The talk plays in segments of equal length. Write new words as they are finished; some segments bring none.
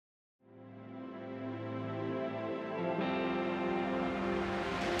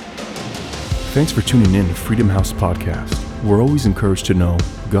Thanks for tuning in to Freedom House Podcast. We're always encouraged to know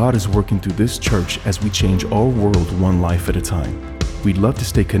God is working through this church as we change our world one life at a time. We'd love to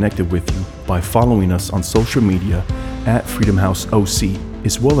stay connected with you by following us on social media at Freedom House OC,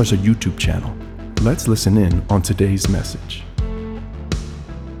 as well as our YouTube channel. Let's listen in on today's message.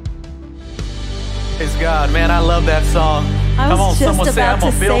 Praise God, man, I love that song. Come on, someone say, I'm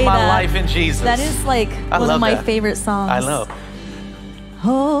going to build my life in Jesus. That is like one of my favorite songs. I know.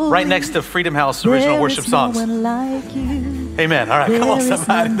 Right next to Freedom House original worship songs. Like you. Amen. All right, come on,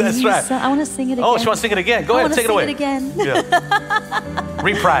 somebody. That's right. I want to sing it again. Oh, she wants to sing it again. Go ahead, take it away. I want to sing it again. Yeah.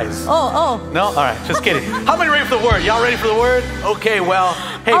 Reprise. Oh. No? All right, just kidding. How many ready for the word? Y'all ready for the word? Okay, well,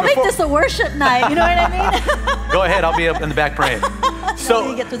 hey, I'll make this a worship night. You know what I mean? Go ahead. I'll be up in the back praying. So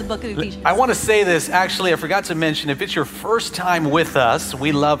we get through the book of Ephesians. I want to say this. Actually, I forgot to mention, if it's your first time with us,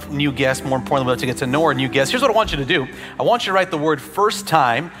 we love new guests. More importantly, we love to get to know our new guests. Here's what I want you to do. I want you to write the word first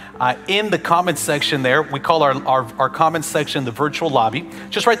time in the comments section there. We call our comments section the virtual lobby.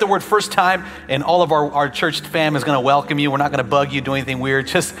 Just write the word first time, and all of our church fam is going to welcome you. We're not going to bug you, do anything weird.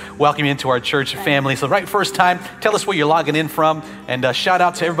 Just welcome you into our church family. So write first time. Tell us where you're logging in from, and shout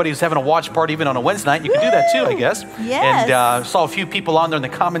out to everybody who's having a watch party even on a Wednesday night. You can do that too, I guess. Yes. And saw a few people on there in the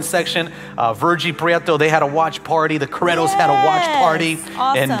comments section. Virgie Prieto, they had a watch party. The Corettos had a watch party.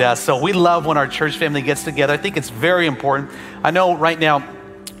 Awesome. And so we love when our church family gets together. I think it's very important. I know right now,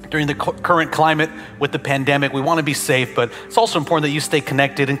 during the current climate with the pandemic, we want to be safe, but it's also important that you stay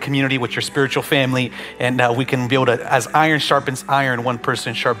connected in community with your spiritual family, and we can be able to, as iron sharpens iron, one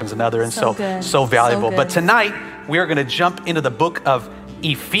person sharpens another, and so valuable. So but tonight, we are going to jump into the book of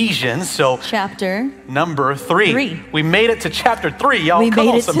Ephesians, so chapter number 3. We made it to chapter 3, y'all. Come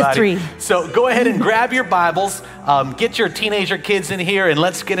on, somebody. So go ahead and grab your Bibles, get your teenager kids in here, and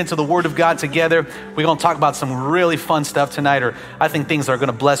let's get into the Word of God together. We're going to talk about some really fun stuff tonight, or I think things that are going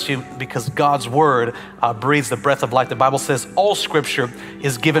to bless you, because God's Word breathes the breath of life. The Bible says all Scripture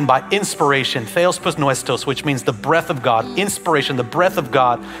is given by inspiration, theos pneustos, which means the breath of God, inspiration, the breath of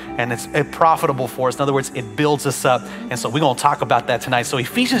God, and it's profitable for us. In other words, it builds us up, and so we're going to talk about that tonight. So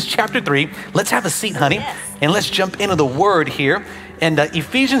Ephesians chapter 3, let's have a seat, honey, and let's jump into the Word here. And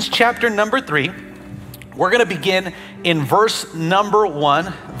Ephesians chapter number 3, we're going to begin in verse number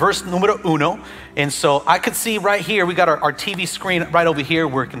 1, verse numero uno. And so I could see right here, we got our TV screen right over here.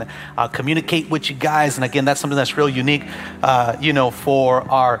 We're going to communicate with you guys. And again, that's something that's real unique, for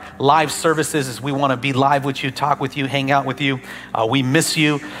our live services, is we want to be live with you, talk with you, hang out with you. We miss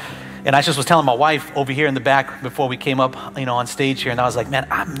you. And I just was telling my wife over here in the back before we came up, on stage here, and I was like, man,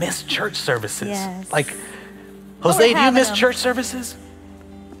 I miss church services. Yes. Like, Jose, do you miss church services?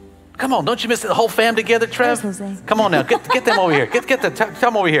 Come on, don't you miss the whole fam together, Trev? Come on now, get them over here. Get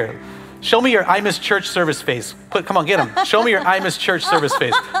them over here. Show me your I miss church service face. Come on, get them. Show me your I miss church service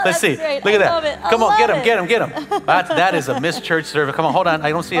face. Let's see. Great. Look at that. Love it. Come on, get them. That is a miss church service. Come on, hold on.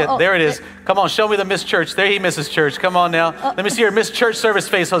 I don't see it. There it is. Come on, show me the miss church. There he misses church. Come on now. Let me see your miss church service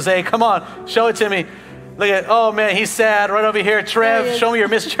face, Jose. Come on, show it to me. Look at, oh man, he's sad right over here. Trev, show me your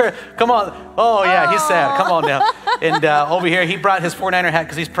miss church. Come on. Oh yeah, he's sad. Come on now. And over here, he brought his 49er hat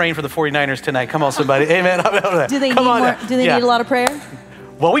because he's praying for the 49ers tonight. Come on, somebody. Amen. Do they need a lot of prayer?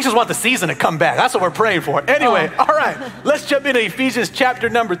 Well, we just want the season to come back. That's what we're praying for. Anyway, all right, let's jump into Ephesians chapter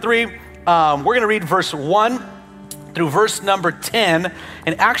number 3. We're going to read verse 1 through verse number 10.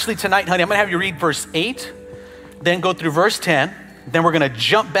 And actually tonight, honey, I'm going to have you read verse 8, then go through verse 10. Then we're going to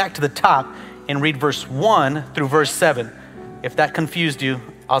jump back to the top and read verse 1 through verse 7. If that confused you,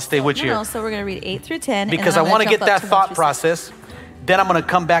 I'll stay with you. No, so we're going to read 8 through 10. Because I want to get that thought process. Then I'm going to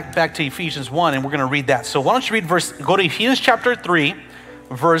come back to Ephesians 1, and we're going to read that. So why don't you go to Ephesians chapter 3,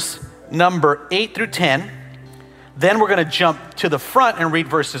 verse number 8 through 10. Then we're going to jump to the front and read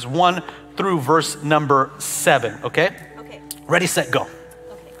verses 1 through verse number 7, okay? Okay. Ready, set, go.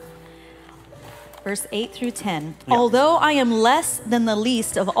 Okay. Verse 8 through 10. Yeah. Although I am less than the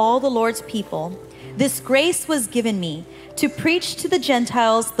least of all the Lord's people, this grace was given me to preach to the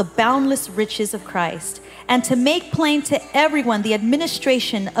Gentiles the boundless riches of Christ, and to make plain to everyone the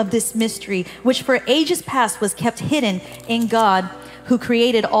administration of this mystery, which for ages past was kept hidden in God, who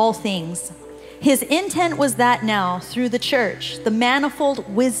created all things. His intent was that now, through the church, the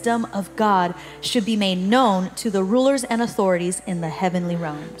manifold wisdom of God should be made known to the rulers and authorities in the heavenly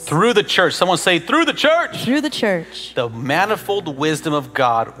realms. Through the church. Someone say, through the church. Through the church. The manifold wisdom of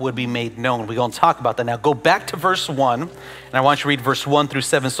God would be made known. We're going to talk about that now. Go back to verse 1, and I want you to read verse 1 through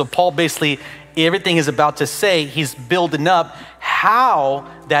 7. So Paul basically, everything he's about to say, he's building up how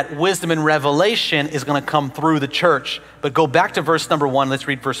that wisdom and revelation is going to come through the church. But go back to verse number 1. Let's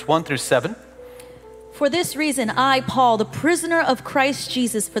read verse 1 through 7. For this reason, I, Paul, the prisoner of Christ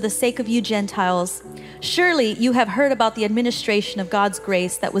Jesus, for the sake of you Gentiles, surely you have heard about the administration of God's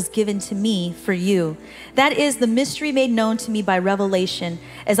grace that was given to me for you. That is the mystery made known to me by revelation,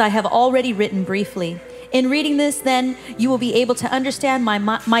 as I have already written briefly. In reading this, then, you will be able to understand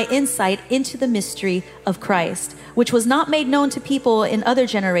my insight into the mystery of Christ, which was not made known to people in other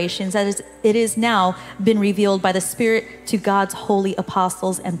generations, as it is now been revealed by the Spirit to God's holy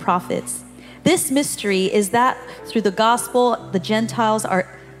apostles and prophets. This mystery is that through the gospel, the Gentiles are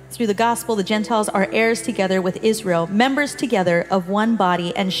heirs together with Israel, members together of one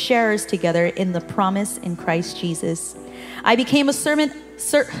body, and sharers together in the promise in Christ Jesus. I became a servant.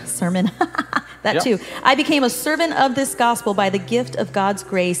 I became a servant of this gospel by the gift of God's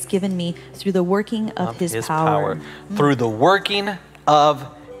grace given me through the working of his power. Through the working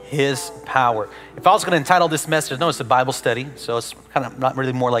of his power. If I was going to entitle this message, no, it's a Bible study, so it's kind of not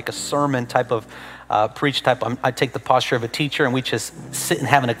really more like a sermon type of preach type. I take the posture of a teacher and we just sit and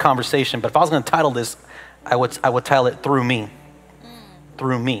having a conversation. But if I was going to title this, I would title it Through Me.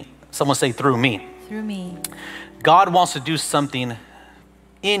 Through me. Someone say through me. Through me. God wants to do something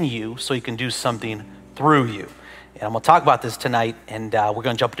in you so he can do something through you. And I'm going to talk about this tonight, and we're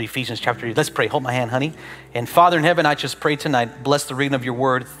going to jump to Ephesians chapter 3. Let's pray. Hold my hand, honey. And Father in heaven, I just pray tonight, bless the reading of your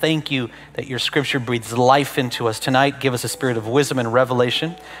word. Thank you that your scripture breathes life into us tonight. Give us a spirit of wisdom and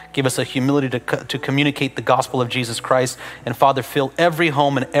revelation. Give us a humility to communicate the gospel of Jesus Christ. And Father, fill every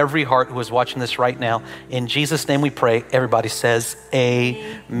home and every heart who is watching this right now. In Jesus' name we pray. Everybody says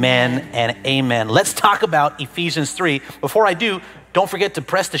amen and amen. Let's talk about Ephesians 3. Before I do, don't forget to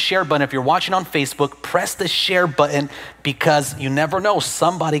press the share button. If you're watching on Facebook, press the share button, because you never know,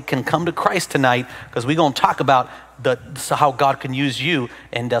 somebody can come to Christ tonight, because we're going to talk about how God can use you.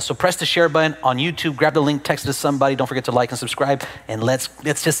 And so press the share button on YouTube, grab the link, text it to somebody. Don't forget to like and subscribe, and let's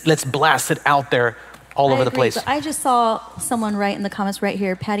blast it out there all over the place. But I just saw someone write in the comments right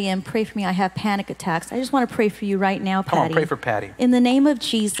here, Patty M, pray for me, I have panic attacks. I just want to pray for you right now, Patty. Come on, pray for Patty. In the name of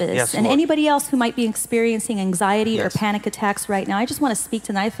Jesus. Yes, and Lord. Anybody else who might be experiencing anxiety Yes. or panic attacks right now, I just want to speak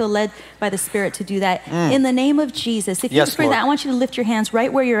tonight. I feel led by the Spirit to do that. In the name of Jesus. If you Yes, pray Lord. that, I want you to lift your hands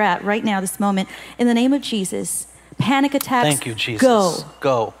right where you're at right now, this moment. In the name of Jesus. Panic attacks, Thank you, Jesus.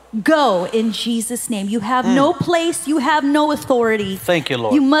 Go in Jesus' name. You have no place, you have no authority. Thank you,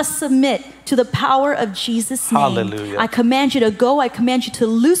 Lord. You must submit to the power of Jesus' name. Hallelujah. I command you to go. I command you to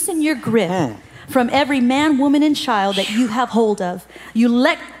loosen your grip from every man, woman, and child that you have hold of. You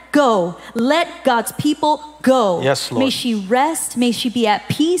let go. Let God's people go. Yes, Lord. May she rest. May she be at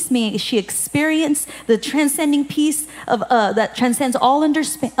peace. May she experience the transcending peace of that transcends all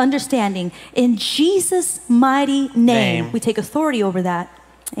understanding. In Jesus' mighty name, we take authority over that.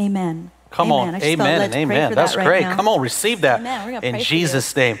 Amen. Come on, I just felt amen led and to pray amen. for That's that right great. now. Come on, receive that Amen. We're gonna in pray for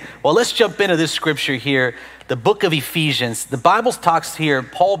Jesus' name. Well, let's jump into this scripture here, the book of Ephesians. The Bible talks here,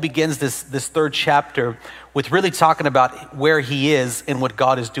 Paul begins this third chapter with really talking about where he is and what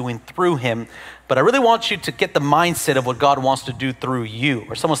God is doing through him. But I really want you to get the mindset of what God wants to do through you.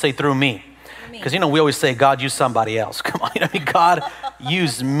 Or someone say through me. Because, we always say, God, use somebody else. Come on, God,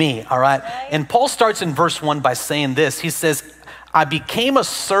 use me, all right? And Paul starts in verse 1 by saying this. He says, I became a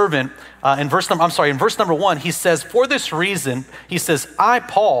servant. In verse number 1, he says, for this reason, he says, I,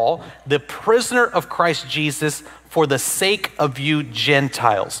 Paul, the prisoner of Christ Jesus, for the sake of you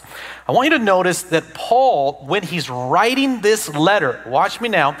Gentiles. I want you to notice that Paul, when he's writing this letter, watch me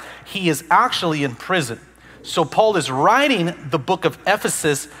now, he is actually in prison. So Paul is writing the book of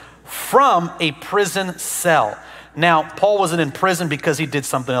Ephesus from a prison cell. Now, Paul wasn't in prison because he did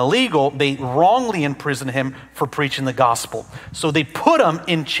something illegal. They wrongly imprisoned him for preaching the gospel. So they put him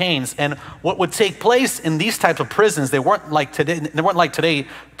in chains. And what would take place in these types of prisons, they weren't like today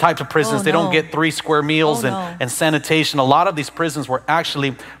types of prisons. They don't get 3 square meals and sanitation. A lot of these prisons were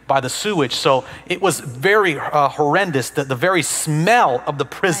actually by the sewage. So it was very horrendous. The very smell of the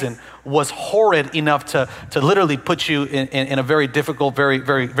prison was horrid enough to literally put you in a very difficult, very,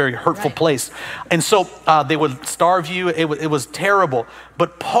 very, very hurtful place. And so they would starve you. It was terrible.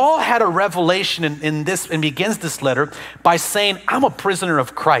 But Paul had a revelation in this, and begins this letter by saying, I'm a prisoner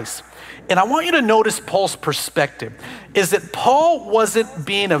of Christ. And I want you to notice Paul's perspective is that Paul wasn't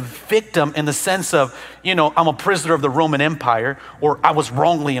being a victim in the sense of, I'm a prisoner of the Roman Empire, or I was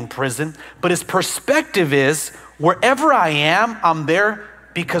wrongly in prison. But his perspective is, wherever I am, I'm there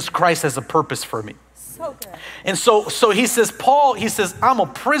because Christ has a purpose for me. And so he says, Paul, he says, I'm a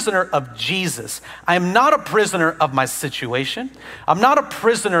prisoner of Jesus. I am not a prisoner of my situation. I'm not a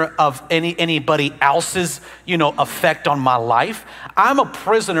prisoner of anybody else's, effect on my life. I'm a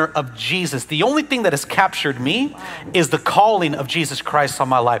prisoner of Jesus. The only thing that has captured me is the calling of Jesus Christ on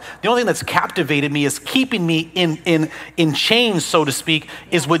my life. The only thing that's captivated me is keeping me in chains, so to speak,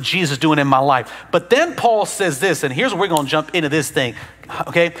 is what Jesus is doing in my life. But then Paul says this, and here's where we're going to jump into this thing.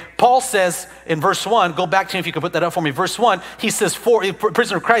 Okay, Paul says in verse 1, go back to me if you could put that up for me. Verse 1, he says, for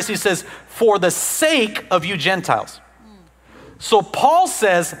prisoner of Christ, he says, for the sake of you Gentiles. So Paul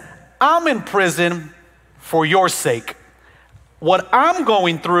says, I'm in prison for your sake. What I'm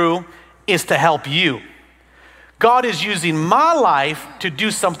going through is to help you. God is using my life to do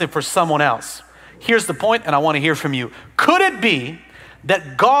something for someone else. Here's the point, and I want to hear from you. Could it be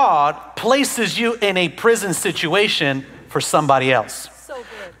that God places you in a prison situation for somebody else?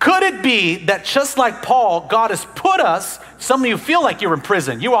 Could it be that just like Paul, God has put us, some of you feel like you're in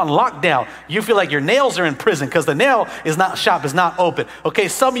prison. You're on lockdown. You feel like your nails are in prison because the nail shop is not open. Okay,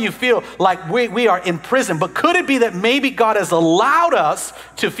 some of you feel like we are in prison. But could it be that maybe God has allowed us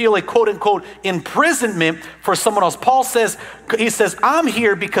to feel a quote unquote imprisonment for someone else? Paul says, he says, I'm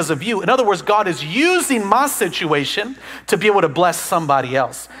here because of you. In other words, God is using my situation to be able to bless somebody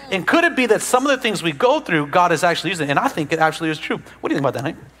else. And could it be that some of the things we go through, God is actually using? And I think it actually is true. What do you think about that,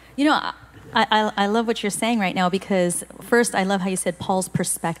 Hank? I love what you're saying right now, because first, I love how you said Paul's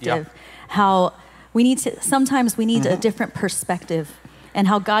perspective, how sometimes we need a different perspective, and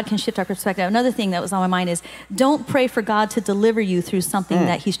how God can shift our perspective. Another thing that was on my mind is, don't pray for God to deliver you through something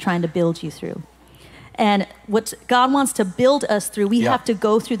that he's trying to build you through. And what God wants to build us through, we have to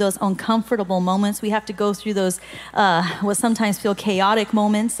go through those uncomfortable moments. We have to go through those what sometimes feel chaotic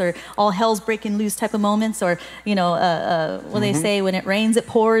moments, or all hell's breaking loose type of moments, or what they say, when it rains it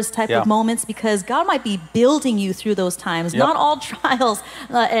pours type of moments, because God might be building you through those times. Not all trials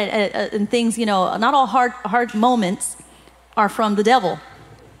and things, not all hard moments are from the devil,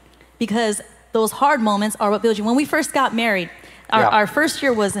 because those hard moments are what build you. When we first got married, our first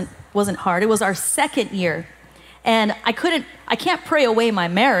year wasn't hard. It was our second year. And I can't pray away my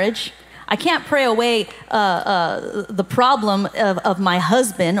marriage. I can't pray away the problem of my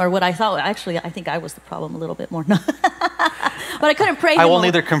husband, or what I thought. Actually, I think I was the problem a little bit more. But I couldn't pray. I will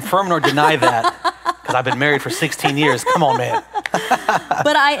neither confirm nor deny that, because I've been married for 16 years. Come on, man.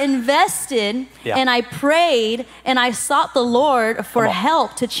 But I invested and I prayed and I sought the Lord for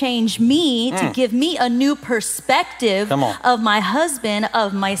help to change me, to give me a new perspective of my husband,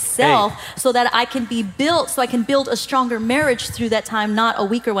 of myself, so that I can be built, so I can build a stronger marriage through that time, not a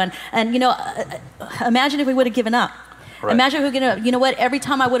weaker one. And imagine if we would have given up. Right. Imagine if we would have, what, every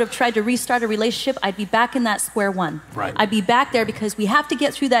time I would have tried to restart a relationship, I'd be back in that square one. Right. I'd be back there, because we have to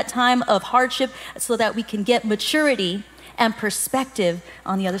get through that time of hardship so that we can get maturity and perspective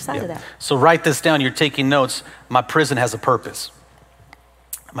on the other side of that. So write this down. You're taking notes. My prison has a purpose.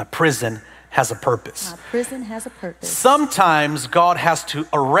 My prison has a purpose. My prison has a purpose. Sometimes God has to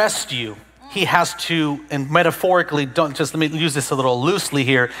arrest you. He has to, and metaphorically, let me use this a little loosely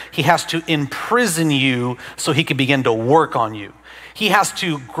here. He has to imprison you so he can begin to work on you. He has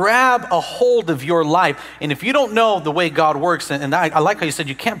to grab a hold of your life. And if you don't know the way God works, and I like how you said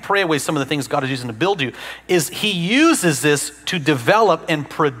you can't pray away some of the things God is using to build you, is he uses this to develop and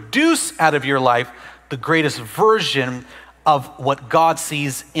produce out of your life the greatest version of what God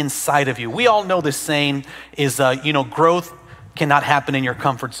sees inside of you. We all know this saying is, growth cannot happen in your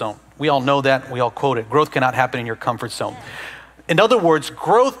comfort zone. We all know that. We all quote it. Growth cannot happen in your comfort zone. In other words,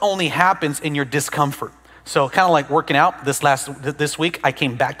 growth only happens in your discomfort. So kind of like working out this week, I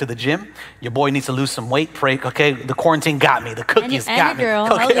came back to the gym. Your boy needs to lose some weight. Pray, okay? The quarantine got me. The cookies got me. Girl.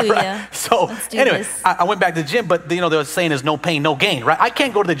 Okay, hallelujah. right? So anyway, I went back to the gym, but the saying is no pain, no gain, right? I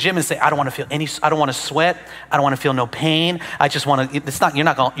can't go to the gym and say I don't want to feel I don't want to sweat. I don't want to feel no pain. I just want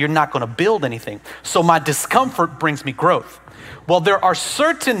to. You're not going to build anything. So my discomfort brings me growth. Well, there are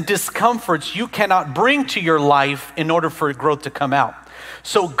certain discomforts you cannot bring to your life in order for growth to come out.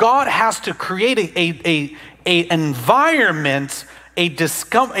 So God has to create a environment, a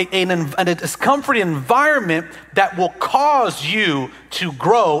discomforting environment that will cause you to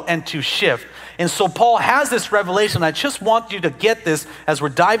grow and to shift. And so Paul has this revelation. I just want you to get this as we're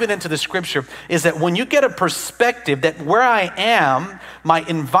diving into the scripture, is that when you get a perspective that where I am, my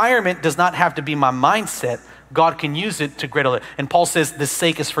environment does not have to be my mindset. God can use it to greater. And Paul says, the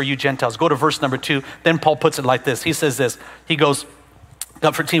sake is for you Gentiles. Go to verse number 2. Then Paul puts it like this. He says this. He goes,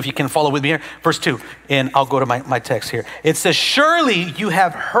 for team, if you can follow with me here. Verse 2, and I'll go to my text here. It says, surely you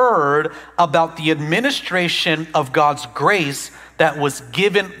have heard about the administration of God's grace that was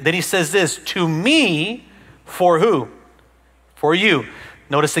given, then he says this, to me, for who? For you.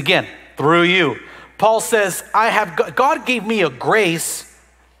 Notice again, through you. Paul says, God gave me a grace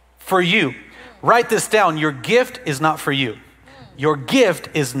for you. Write this down. Your gift is not for you. Your gift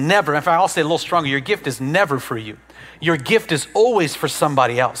is never, in fact, I'll say a little stronger, your gift is never for you. Your gift is always for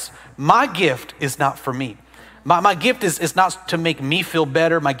somebody else. My gift is not for me. My gift is not to make me feel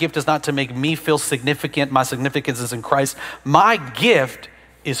better. My gift is not to make me feel significant. My significance is in Christ. My gift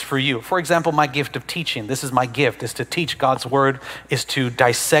is for you. For example, my gift of teaching. This is my gift, is to teach God's word, is to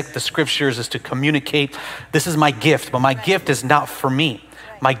dissect the scriptures, is to communicate. This is my gift, but my gift is not for me.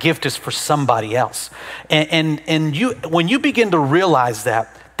 My gift is for somebody else. And you, when you begin to realize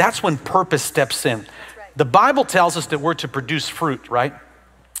that, that's when purpose steps in. The Bible tells us that we're to produce fruit, right?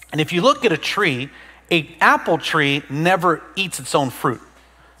 And if you look at a tree, an apple tree never eats its own fruit.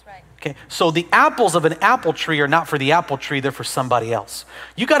 Okay, so the apples of an apple tree are not for the apple tree, they're for somebody else.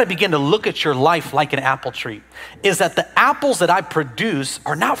 You got to begin to look at your life like an apple tree. Is that the apples that I produce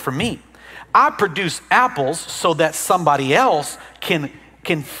are not for me. I produce apples so that somebody else can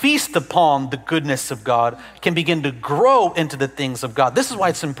feast upon the goodness of God, can begin to grow into the things of God. This is why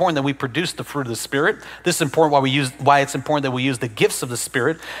it's important that we produce the fruit of the Spirit. This is important why it's important that we use the gifts of the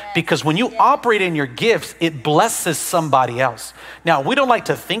Spirit, because when you operate in your gifts, it blesses somebody else. Now, we don't like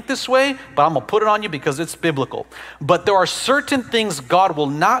to think this way, but I'm gonna put it on you because it's biblical. But there are certain things God will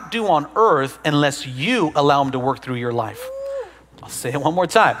not do on earth unless you allow him to work through your life. I'll say it one more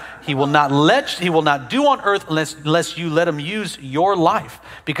time. He will not do on earth unless you let him use your life,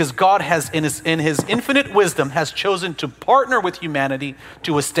 because God has in his infinite wisdom has chosen to partner with humanity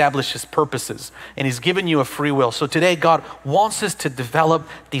to establish his purposes, and he's given you a free will. So today God wants us to develop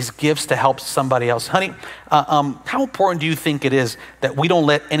these gifts to help somebody else. Honey, how important do you think it is that we don't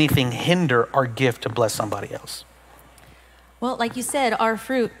let anything hinder our gift to bless somebody else? Well, like you said, our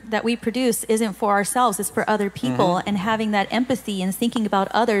fruit that we produce isn't for ourselves, it's for other people. And having that empathy and thinking about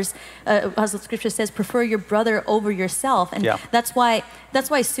others, as the scripture says, prefer your brother over yourself. And that's why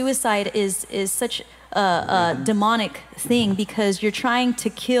suicide is such a demonic thing, because you're trying to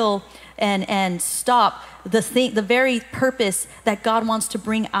kill and stop the very purpose that God wants to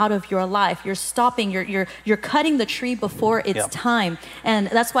bring out of your life. You're stopping, you're cutting the tree before its time. And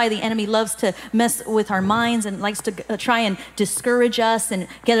that's why the enemy loves to mess with our minds and likes to try and discourage us and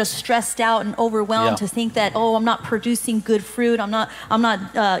get us stressed out and overwhelmed to think that, oh, I'm not producing good fruit. I'm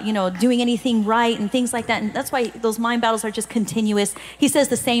not doing anything right and things like that. And that's why those mind battles are just continuous. He says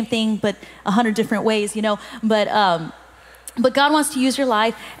the same thing, but 100 different ways, But God wants to use your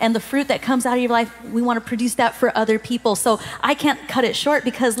life, and the fruit that comes out of your life, we want to produce that for other people. So I can't cut it short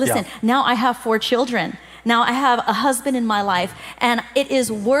because, listen, now I have 4 children. Now I have a husband in my life, and it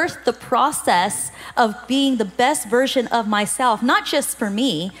is worth the process of being the best version of myself, not just for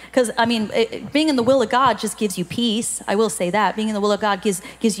me, because being in the will of God just gives you peace. I will say that. Being in the will of God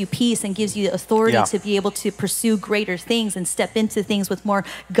gives you peace and gives you authority to be able to pursue greater things and step into things with more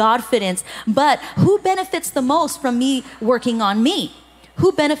Godfidence. But who benefits the most from me working on me?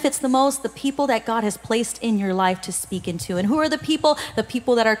 Who benefits the most? The people that God has placed in your life to speak into. And who are the people? The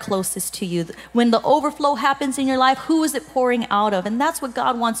people that are closest to you. When the overflow happens in your life, who is it pouring out of? And that's what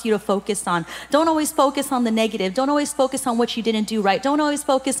God wants you to focus on. Don't always focus on the negative. Don't always focus on what you didn't do right. Don't always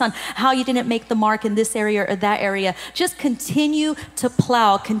focus on how you didn't make the mark in this area or that area. Just continue to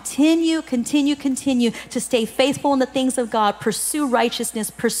plow. Continue to stay faithful in the things of God. Pursue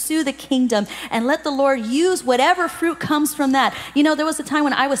righteousness. Pursue the kingdom. And let the Lord use whatever fruit comes from that. There was a time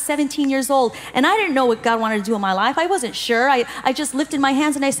when I was 17 years old and I didn't know what God wanted to do in my life. I wasn't sure. I just lifted my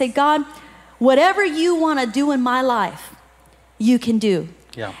hands and I said, God, whatever you want to do in my life, you can do.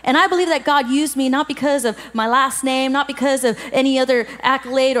 And I believe that God used me not because of my last name, not because of any other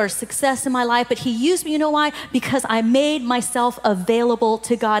accolade or success in my life, but he used me, you know why? Because I made myself available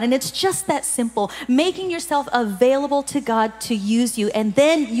to God. And it's just that simple, making yourself available to God to use you. And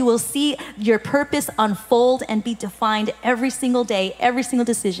then you will see your purpose unfold and be defined every single day, every single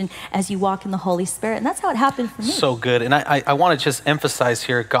decision as you walk in the Holy Spirit. And that's how it happened for me. So good. And I want to just emphasize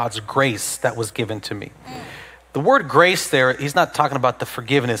here God's grace that was given to me. The word grace there, he's not talking about the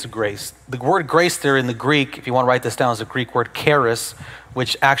forgiveness grace. The word grace there in the Greek, if you want to write this down, is a Greek word charis,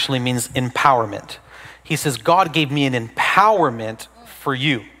 which actually means empowerment. He says, God gave me an empowerment for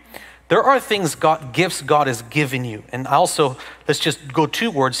you. There are things, gifts God has given you. And also, let's just go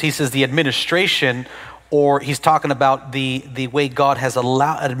 2 words. He says the administration or he's talking about the way God has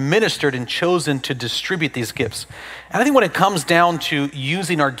administered and chosen to distribute these gifts. And I think when it comes down to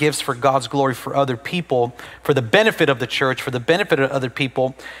using our gifts for God's glory for other people, for the benefit of the church, for the benefit of other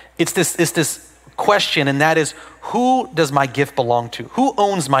people, it's this question, and that is, who does my gift belong to? Who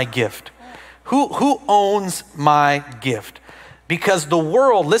owns my gift? Who owns my gift? Because the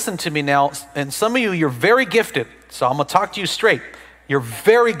world, listen to me now, and some of you, you're very gifted. So I'm gonna talk to you straight. You're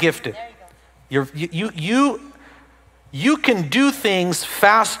very gifted. You can do things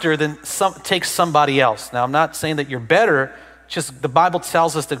faster than takes somebody else. Now, I'm not saying that you're better, just the Bible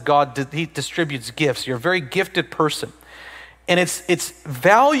tells us that he distributes gifts. You're a very gifted person. And it's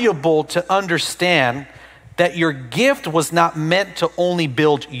valuable to understand that your gift was not meant to only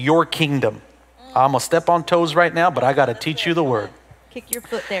build your kingdom. I'm gonna step on toes right now, but I gotta teach you the word. Kick your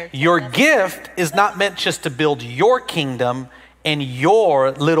foot there. Your gift is not meant just to build your kingdom and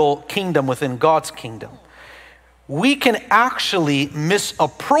your little kingdom within God's kingdom. We can actually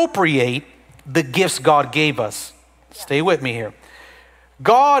misappropriate the gifts God gave us. Stay with me here.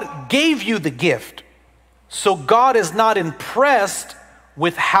 God gave you the gift, so God is not impressed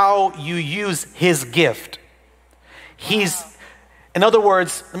with how you use his gift. In other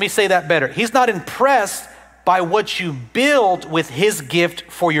words, let me say that better. He's not impressed by what you build with his gift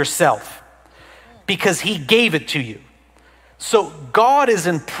for yourself, because he gave it to you. So God is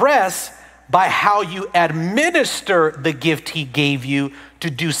impressed by how you administer the gift he gave you to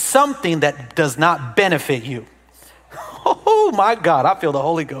do something that does not benefit you. Oh my God, I feel the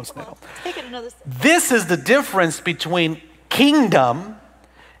Holy Ghost now. Take it another step. This is the difference between kingdom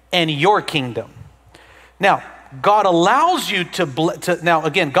and your kingdom. Now, God allows you now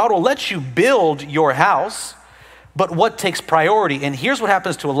again, God will let you build your house, but what takes priority? And here's what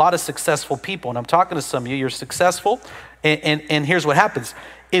happens to a lot of successful people. And I'm talking to some of you, you're successful, and here's what happens,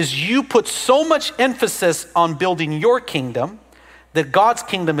 is you put so much emphasis on building your kingdom that God's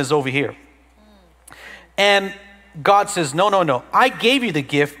kingdom is over here. And God says, no, I gave you the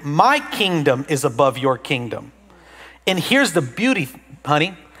gift. My kingdom is above your kingdom. And here's the beauty,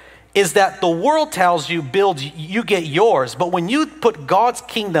 honey, is that the world tells you, you get yours. But when you put God's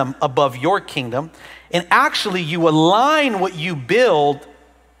kingdom above your kingdom, and actually you align what you build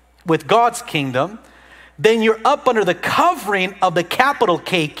with God's kingdom, then you're up under the covering of the capital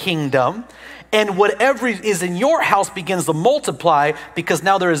K kingdom, and whatever is in your house begins to multiply, because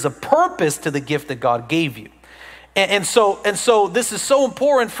now there is a purpose to the gift that God gave you. And so this is so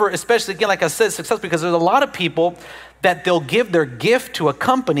important for, especially again, like I said, success, because there's a lot of people that they'll give their gift to a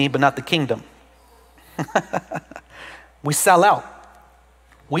company, but not the kingdom. We sell out.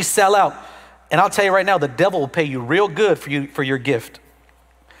 We sell out. And I'll tell you right now, the devil will pay you real good for your gift.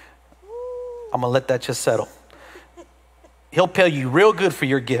 I'm gonna let that just settle. He'll pay you real good for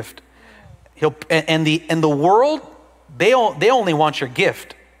your gift. And the world, they only want your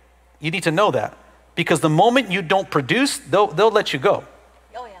gift. You need to know that. Because the moment you don't produce, they'll let you go.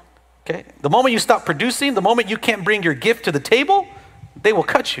 Oh yeah. Okay? The moment you stop producing, the moment you can't bring your gift to the table, they will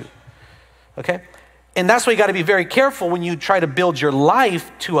cut you. Okay? And that's why you got to be very careful when you try to build your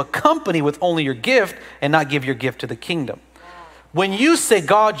life to a company with only your gift and not give your gift to the kingdom. When you say,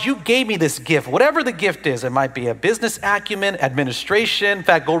 God, you gave me this gift, whatever the gift is, it might be a business acumen, administration. In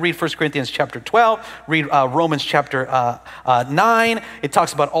fact, go read 1 Corinthians chapter 12, read Romans chapter 9. It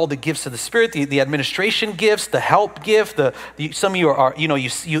talks about all the gifts of the Spirit, the administration gifts, the help gift. Some of you are,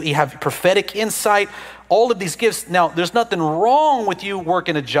 you have prophetic insight. All of these gifts. Now, there's nothing wrong with you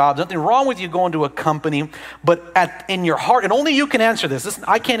working a job. There's nothing wrong with you going to a company. But in your heart, and only you can answer this. Listen,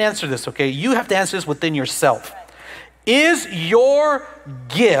 I can't answer this, okay? You have to answer this within yourself. Is your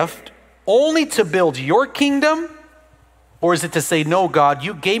gift only to build your kingdom? Or is it to say, no, God,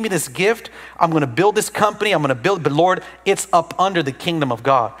 you gave me this gift. I'm going to build this company. I'm going to build, but Lord, it's up under the kingdom of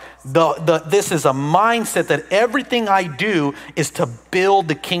God. This is a mindset that everything I do is to build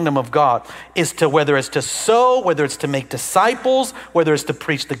the kingdom of God. Whether it's to sow, whether it's to make disciples, whether it's to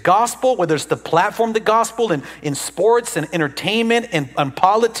preach the gospel, whether it's to platform the gospel in sports and entertainment and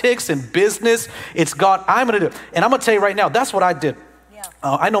politics and business. It's God, I'm going to do it. And I'm going to tell you right now, that's what I did.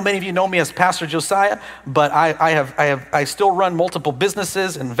 I know many of you know me as Pastor Josiah, but I still run multiple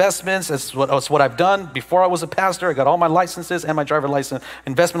businesses, investments. That's what I've done before I was a pastor. I got all my licenses and my driver license,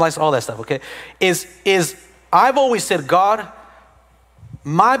 investment license, all that stuff. Okay, I've always said, God,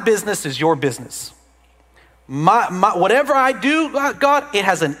 my business is your business. My whatever I do, God, it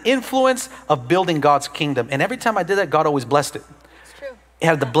has an influence of building God's kingdom. And every time I did that, God always blessed it. It's true. It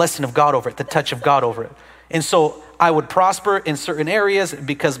had the blessing of God over it, the touch of God over it. And so I would prosper in certain areas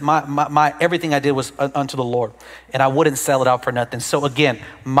because my everything I did was unto the Lord, and I wouldn't sell it out for nothing. So again,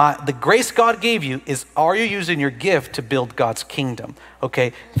 the grace God gave you is, are you using your gift to build God's kingdom?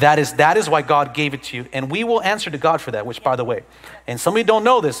 Okay, that is why God gave it to you, and we will answer to God for that, which, by the way, and some of you don't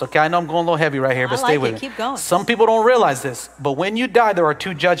know this, okay, I know I'm going a little heavy right here, but stay with me. Keep going. Some people don't realize this, but when you die, there are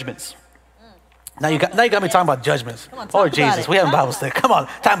 2 judgments. Now you got me talking about judgments. Oh Jesus, we have a Bible study. Come on,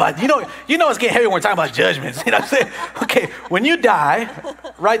 talking about, you know it's getting heavy when we're talking about judgments. You know what I'm saying? Okay, when you die,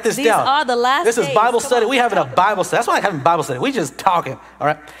 write this down. These are the last This is days. Bible study. We having a Bible study. That's why I having Bible study. We just talking. All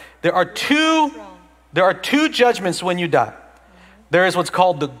right. There are two judgments when you die. There is what's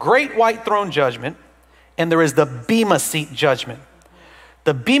called the Great White Throne Judgment, and there is the Bema Seat Judgment.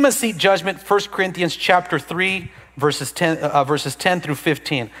 The Bema Seat Judgment, 1 Corinthians chapter 3, verses 10 through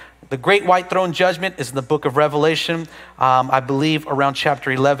 15. The Great White Throne Judgment is in the book of Revelation, I believe around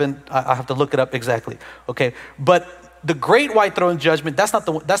chapter 11. I have to look it up exactly. Okay, but the Great White Throne Judgment, that's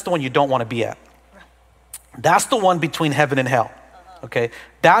the one you don't want to be at. That's the one between heaven and hell. Okay,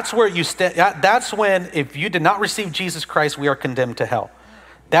 that's where you that's when, if you did not receive Jesus Christ, we are condemned to hell.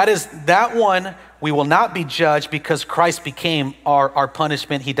 That one, we will not be judged because Christ became our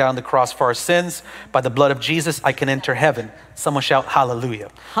punishment. He died on the cross for our sins. By the blood of Jesus, I can enter heaven. Someone shout hallelujah.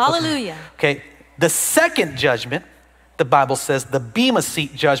 Hallelujah. Okay. The second judgment, the Bible says, the Bema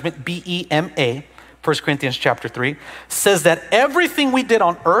Seat Judgment, B-E-M-A, 1 Corinthians chapter 3, says that everything we did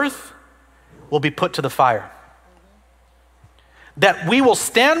on earth will be put to the fire. That we will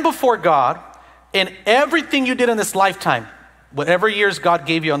stand before God, and everything you did in this lifetime, whatever years God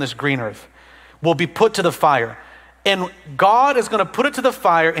gave you on this green earth, will be put to the fire. And God is going to put it to the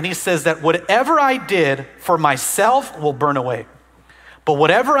fire, and he says that whatever I did for myself will burn away. But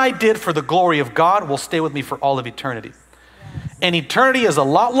whatever I did for the glory of God will stay with me for all of eternity. And eternity is a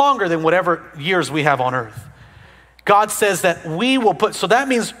lot longer than whatever years we have on earth. God says that we will put, so that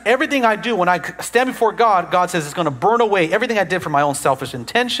means everything I do when I stand before God, God says it's going to burn away everything I did for my own selfish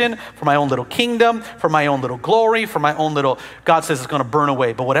intention, for my own little kingdom, for my own little glory, for my own little, God says it's going to burn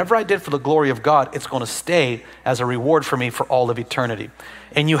away. But whatever I did for the glory of God, it's going to stay as a reward for me for all of eternity.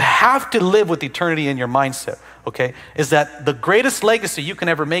 And you have to live with eternity in your mindset, okay? Is that the greatest legacy you can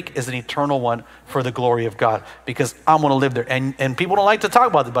ever make is an eternal one for the glory of God, because I'm going to live there. And people don't like to talk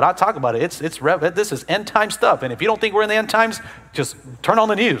about it, but I talk about it. This is end time stuff. And if you don't think we're in the end times, just turn on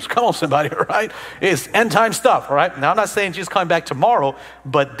the news. Come on, somebody, all right? It's end time stuff, all right? Now, I'm not saying Jesus coming back tomorrow,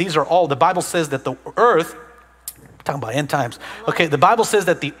 but these are all, the Bible says that the earth, I'm talking about end times. Okay, the Bible says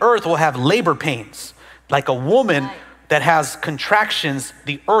that the earth will have labor pains, like a woman that has contractions.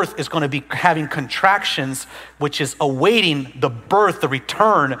 The earth is going to be having contractions, which is awaiting the birth, the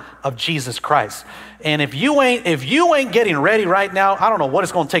return of Jesus Christ. And if you ain't getting ready right now, I don't know what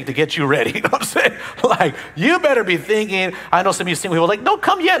it's going to take to get you ready. You know what I'm saying? Like, you better be thinking, I know some of you single people are like, no,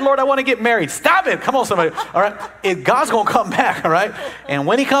 come yet, Lord, I want to get married. Stop it. Come on, somebody. All right. God's going to come back. All right. And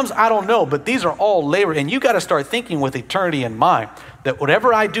when he comes, I don't know, but these are all labor. And you got to start thinking with eternity in mind, that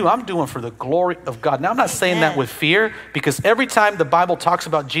whatever I do, I'm doing for the glory of God. Now, I'm not saying that with fear, because every time the Bible talks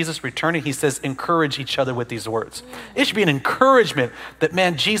about Jesus returning, he says, encourage each other with these words. It should be an encouragement that,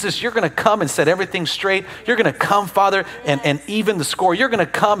 man, Jesus, you're going to come and set everything straight. You're going to come, Father, and even the score. You're going to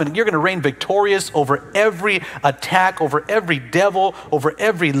come and you're going to reign victorious over every attack, over every devil, over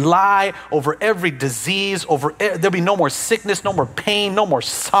every lie, over every disease, there'll be no more sickness, no more pain, no more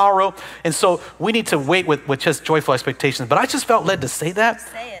sorrow. And so we need to wait with just joyful expectations. But I just felt led to say that.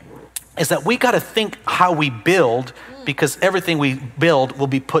 Say it. Is that we got to think how we build, because everything we build will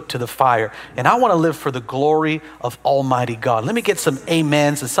be put to the fire. And I want to live for the glory of Almighty God. Let me get some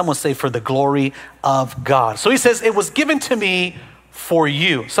amens, and someone say, for the glory of God. So he says, it was given to me for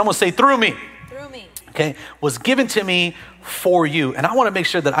you. Someone say, through me. Through me. Okay, was given to me for you. And I want to make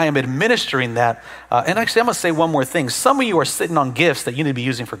sure that I am administering that. And actually, I'm going to say one more thing. Some of you are sitting on gifts that you need to be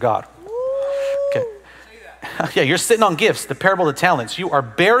using for God. Okay. Yeah, you're sitting on gifts, the parable of the talents. You are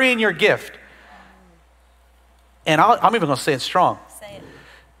burying your gift. And I'm even going to say it strong. Say it.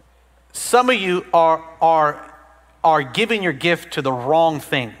 Some of you are giving your gift to the wrong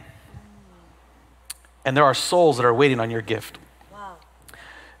thing. And there are souls that are waiting on your gift. Wow.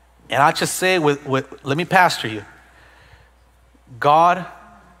 And I just say, let me pastor you. God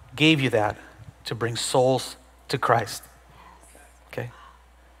gave you that to bring souls to Christ. Okay?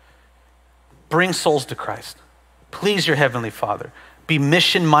 Bring souls to Christ. Please your Heavenly Father. Be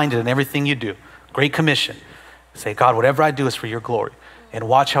mission-minded in everything you do. Great Commission. Say, God, whatever I do is for your glory. And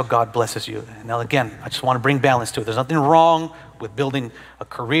watch how God blesses you. And now again, I just want to bring balance to it. There's nothing wrong with building a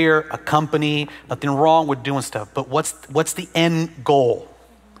career, a company, nothing wrong with doing stuff. But what's the end goal?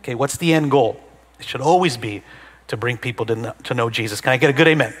 Okay, what's the end goal? It should always be to bring people to know Jesus. Can I get a good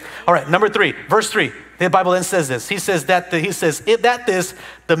amen? All right, number 3, verse 3. The Bible then says this. He says that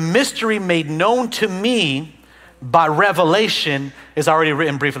the mystery made known to me by revelation is already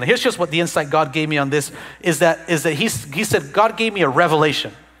written briefly. Here's just what the insight God gave me on this is that he said God gave me a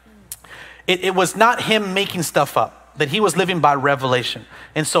revelation. It was not him making stuff up, that he was living by revelation.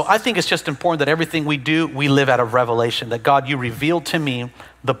 And so I think it's just important that everything we do, we live out of revelation, that God, you revealed to me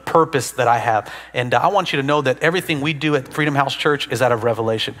the purpose that I have. And I want you to know that everything we do at Freedom House Church is out of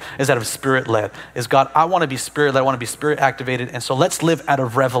revelation, is out of spirit-led. Is God, I want to be spirit-led, I want to be spirit-activated. And so let's live out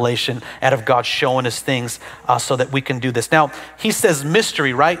of revelation, out of God showing us things so that we can do this. Now, he says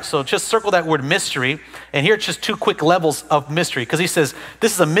mystery, right? So just circle that word mystery. And here are just 2 quick levels of mystery, because he says,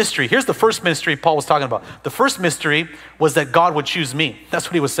 this is a mystery. Here's the first mystery Paul was talking about. The first mystery was that God would choose me. That's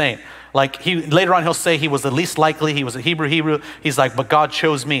what he was saying. Like later on, he'll say he was the least likely. He was a Hebrew. He's like, but God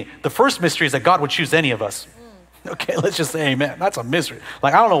chose me. The first mystery is that God would choose any of us. Okay, let's just say amen. That's a mystery.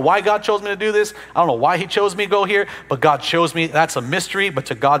 Like, I don't know why God chose me to do this. I don't know why he chose me to go here, but God chose me. That's a mystery, but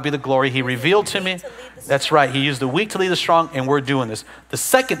to God be the glory. He revealed to me. That's right. He used the weak to lead the strong, and we're doing this. The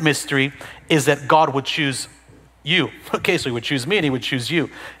second mystery is that God would choose you. Okay, so he would choose me and he would choose you.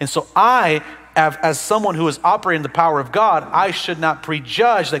 And so as someone who is operating the power of God, I should not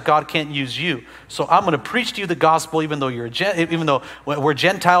prejudge that God can't use you. So I'm going to preach to you the gospel, even though even though we're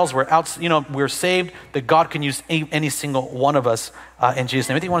Gentiles, we're saved, that God can use any single one of us in Jesus'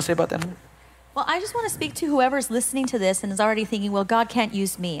 name. Anything you want to say about that? Well, I just want to speak to whoever's listening to this and is already thinking, well, God can't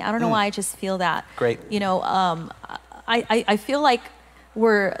use me. I don't know why I just feel that. Great. I feel like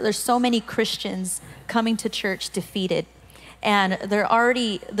there's so many Christians coming to church defeated. And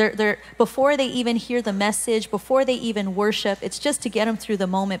they're before they even hear the message, before they even worship, it's just to get them through the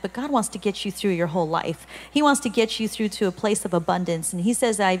moment. But God wants to get you through your whole life. He wants to get you through to a place of abundance. And he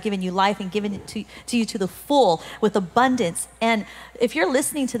says that I've given you life and given it to you to the full with abundance. And if you're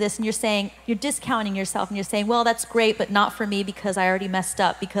listening to this and you're discounting yourself and you're saying, well, that's great, but not for me because I already messed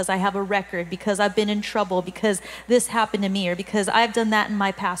up, because I have a record, because I've been in trouble, because this happened to me, or because I've done that in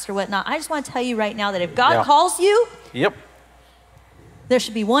my past or whatnot. I just want to tell you right now that if God calls you, there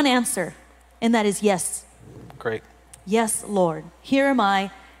should be one answer, and that is yes. Great. Yes, Lord. Here am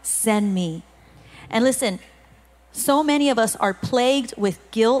I. Send me. And listen, so many of us are plagued with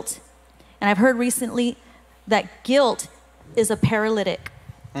guilt, and I've heard recently that guilt is a paralytic.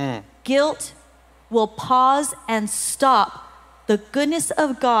 Guilt will pause and stop the goodness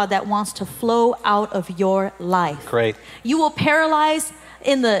of God that wants to flow out of your life. Great. You will paralyze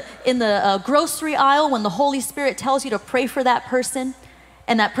in the grocery aisle when the Holy Spirit tells you to pray for that person.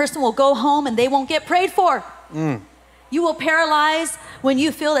 And that person will go home and they won't get prayed for. You will paralyze when you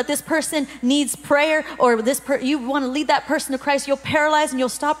feel that this person needs prayer, or you want to lead that person to Christ. You'll paralyze and you'll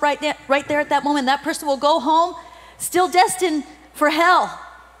stop right there at that moment. That person will go home still destined for hell.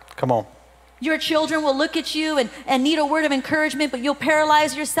 Come on. Your children will look at you and need a word of encouragement, but you'll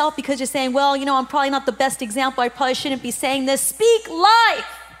paralyze yourself because you're saying, well, I'm probably not the best example. I probably shouldn't be saying this. Speak life.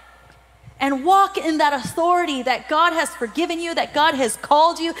 And walk in that authority that God has forgiven you, that God has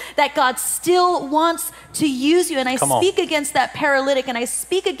called you, that God still wants to use you. And I speak against that paralytic, and I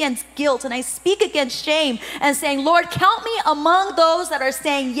speak against guilt, and I speak against shame, and saying, Lord, count me among those that are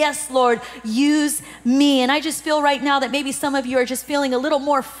saying, yes, Lord, use me. And I just feel right now that maybe some of you are just feeling a little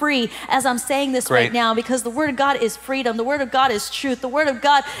more free as I'm saying this right now, because the Word of God is freedom. The Word of God is truth. The Word of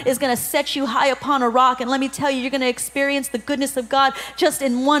God is going to set you high upon a rock. And let me tell you, you're going to experience the goodness of God just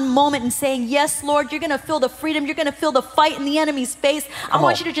in one moment and saying, yes, Lord, you're going to feel the freedom. You're going to feel the fight in the enemy's face. I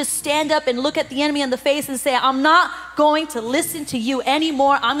want you to just stand up and look at the enemy in the face and say, I'm not going to listen to you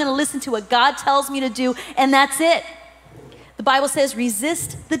anymore. I'm going to listen to what God tells me to do, and that's it. The Bible says,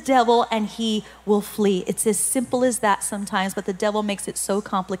 resist the devil and he will flee. It's as simple as that sometimes, but the devil makes it so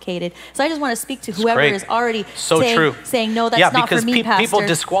complicated. So I just want to speak to whoever is already saying, no, that's not for me, Pastor. People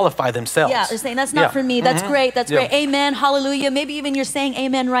disqualify themselves. Yeah, they're saying, that's not for me. That's great. That's great. Amen. Hallelujah. Maybe even you're saying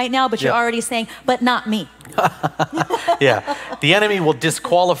amen right now, but you're already saying, but not me. The enemy will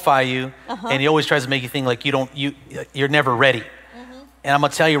disqualify you, and he always tries to make you think like you're never ready. And I'm going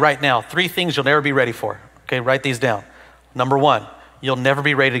to tell you right now, 3 things you'll never be ready for. Okay, write these down. Number 1, you'll never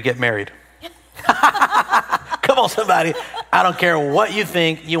be ready to get married. Come on, somebody. I don't care what you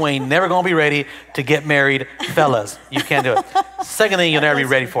think. You ain't never going to be ready to get married, fellas. You can't do it. Second thing you'll never be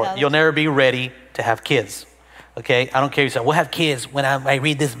ready for. You'll never be ready to have kids. Okay? I don't care. You say, we'll have kids when I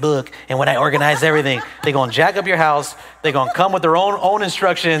read this book and when I organize everything. They're going to jack up your house. They're going to come with their own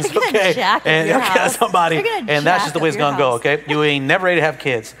instructions. Okay? Somebody. And that's just the way it's going to go. Okay? You ain't never ready to have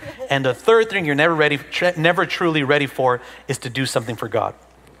kids. And the third thing you're never truly ready for is to do something for God.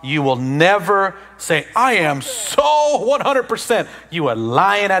 You will never say, I am so 100%. You are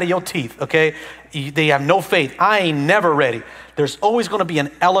lying out of your teeth, okay? They have no faith. I ain't never ready. There's always going to be an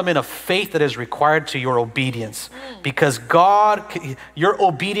element of faith that is required to your obedience, because your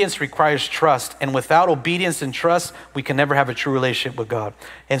obedience requires trust. And without obedience and trust, we can never have a true relationship with God.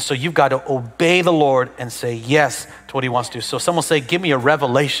 And so you've got to obey the Lord and say yes to what he wants to do. So someone say, give me a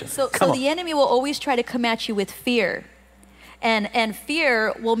revelation. So the enemy will always try to come at you with fear. And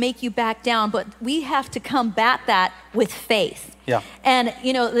fear will make you back down, but we have to combat that with faith. Yeah. And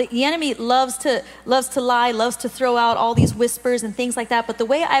you know, the enemy loves to lie, loves to throw out all these whispers and things like that. But the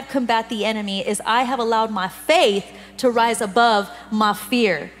way I've combat the enemy is I have allowed my faith to rise above my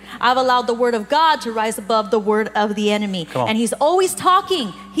fear. I've allowed the word of God to rise above the word of the enemy. And he's always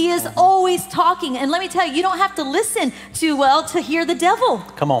talking. He is always talking. And let me tell you, you don't have to listen too well to hear the devil.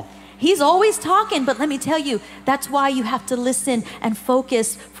 Come on. He's always talking, but let me tell you, that's why you have to listen and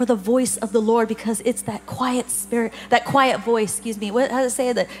focus for the voice of the Lord, because it's that quiet spirit, that quiet voice, excuse me. How does it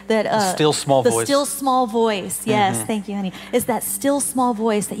say that? Still small voice. The still small voice. Yes, thank you, honey. It's that still small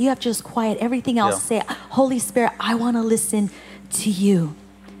voice that you have to just quiet everything else. Say, Holy Spirit, I want to listen to you.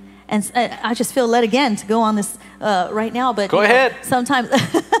 And I just feel led again to go on this right now. But go ahead. Sometimes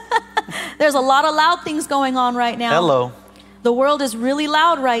there's a lot of loud things going on right now. Hello. The world is really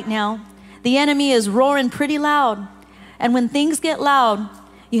loud right now. The enemy is roaring pretty loud. And when things get loud,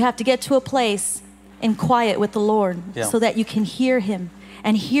 you have to get to a place in quiet with the Lord so that you can hear him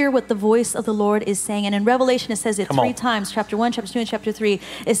and hear what the voice of the Lord is saying. And in Revelation, it says it three times, chapter 1, chapter 2, and chapter 3.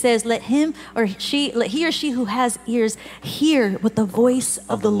 It says, let he or she who has ears hear what the voice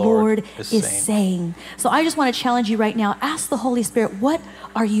of the Lord is saying. So I just want to challenge you right now. Ask the Holy Spirit, what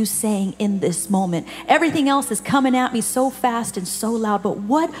are you saying in this moment? Everything else is coming at me so fast and so loud, but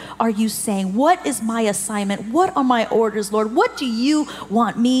what are you saying? What is my assignment? What are my orders, Lord? What do you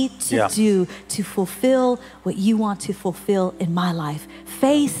want me to do to fulfill what you want to fulfill in my life?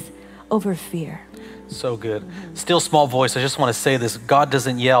 Faith over fear. So good. Still small voice. I just want to say this. God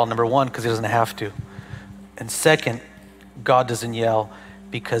doesn't yell, number one, because he doesn't have to. And second, God doesn't yell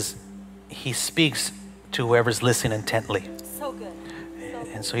because he speaks to whoever's listening intently. So good.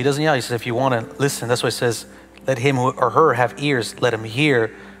 And so he doesn't yell. He says, if you want to listen, that's why he says, let him or her have ears. Let him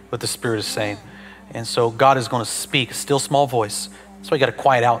hear what the Spirit is saying. And so God is going to speak, still small voice. So you got to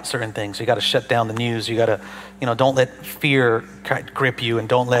quiet out certain things. You got to shut down the news. You got to, don't let fear grip you, and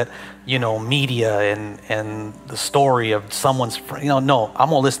don't let, media and the story of someone's, no, I'm going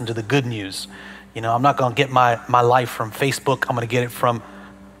to listen to the good news. I'm not going to get my life from Facebook. I'm going to get it from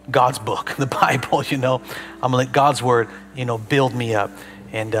God's book, the Bible, I'm going to let God's word, build me up.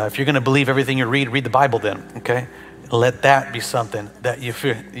 And if you're going to believe everything you read the Bible then, okay? Let that be something that you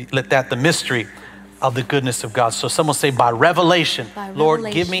fear. Let that the mystery of the goodness of God. So someone say, by revelation.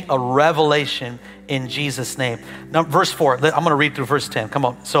 Lord, give me a revelation in Jesus' name. Now, verse 4, I'm going to read through verse 10. Come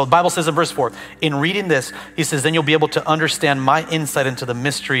on. So the Bible says in verse 4, in reading this, he says, then you'll be able to understand my insight into the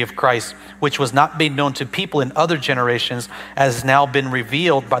mystery of Christ, which was not made known to people in other generations, as has now been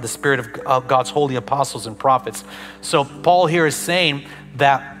revealed by the Spirit of God's holy apostles and prophets. So Paul here is saying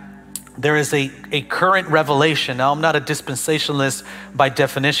that there is a current revelation. Now, I'm not a dispensationalist by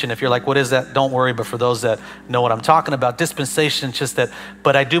definition. If you're like, what is that? Don't worry. But for those that know what I'm talking about, dispensation, just that.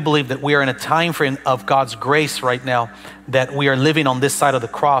 But I do believe that we are in a time frame of God's grace right now, that we are living on this side of the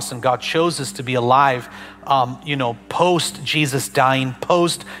cross, and God chose us to be alive, post Jesus dying,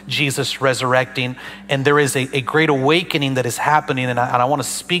 post Jesus resurrecting. And there is a great awakening that is happening. And I want to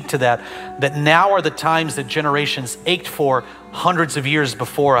speak to that now are the times that generations ached for hundreds of years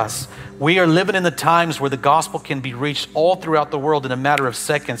before us. We are living in the times where the gospel can be reached all throughout the world in a matter of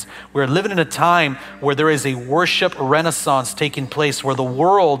seconds. We're living in a time where there is a worship renaissance taking place, where the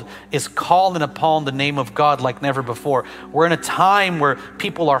world is calling upon the name of God like never before. We're in a time where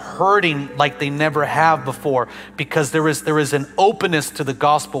people are hurting like they never have before, because there is an openness to the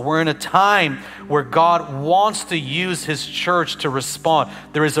gospel. We're in a time where God wants to use his church to respond.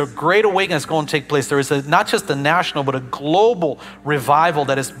 There is a great awakening that's going to take place. There is not just a national, but a global revival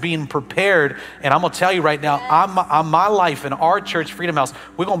that is being prepared. And I'm going to tell you right now, on my life in our church, Freedom House,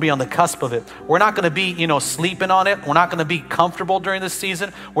 we're going to be on the cusp of it. We're not going to be, sleeping on it. We're not going to be comfortable during this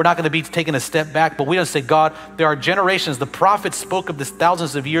season. We're not going to be taking a step back, but we're going to say, God, there are generations. The prophets spoke of this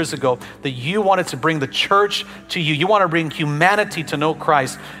thousands of years ago, that you wanted to bring the church to you. You want to bring humanity to know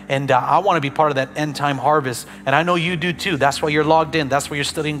Christ. And I want to be part of that end time harvest. And I know you do too. That's why you're logged in. That's why you're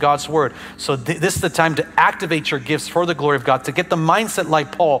studying God's word. So this is the time to activate your gifts for the glory of God. God, to get the mindset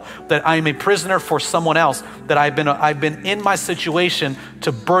like Paul, that I am a prisoner for someone else, that I've been in my situation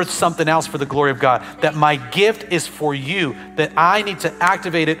to birth something else for the glory of God, that my gift is for you, that I need to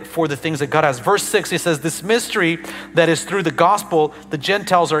activate it for the things that God has. Verse 6, he says, this mystery that is through the gospel, the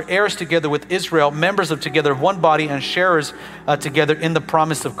Gentiles are heirs together with Israel, members of together of one body, and sharers together in the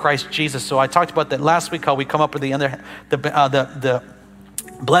promise of Christ Jesus. So I talked about that last week, how we come up with the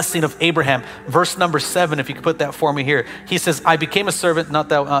blessing of Abraham. Verse number 7, if you could put that for me here. He says, I became a servant, not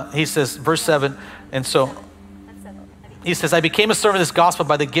that, he says, verse 7, and so he says, I became a servant of this gospel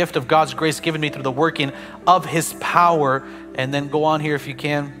by the gift of God's grace given me through the working of his power. And then go on here if you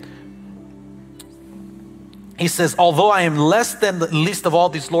can. He says, although I am less than the least of all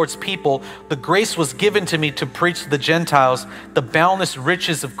these Lord's people, the grace was given to me to preach to the Gentiles the boundless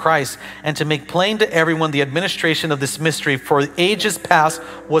riches of Christ, and to make plain to everyone the administration of this mystery for ages past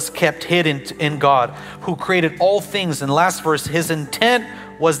was kept hidden in God, who created all things. And last verse, his intent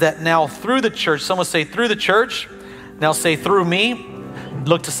was that now through the church, someone say through the church, now say through me,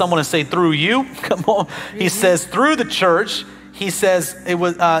 look to someone and say through you, come on. He says through the church, he says it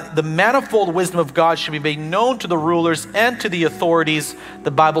was the manifold wisdom of God should be made known to the rulers and to the authorities.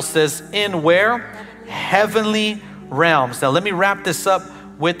 The Bible says in where? Heavenly realms. Now let me wrap this up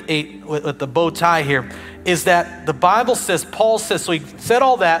with the bow tie here. Is that the Bible says, Paul says, so he said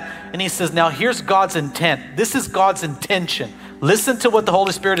all that, and he says, now here's God's intent. This is God's intention. Listen to what the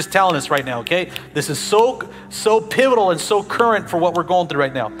Holy Spirit is telling us right now, okay? This is so pivotal and so current for what we're going through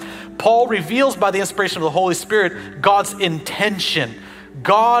right now. Paul reveals by the inspiration of the Holy Spirit God's intention.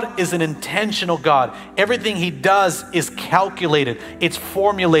 God is an intentional God. Everything he does is calculated. It's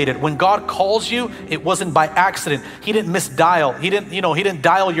formulated. When God calls you, it wasn't by accident. He didn't misdial. He didn't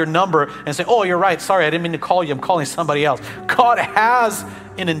dial your number and say, oh, you're right. Sorry, I didn't mean to call you. I'm calling somebody else. God has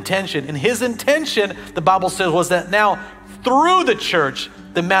an intention. And his intention, the Bible says, was that now through the church,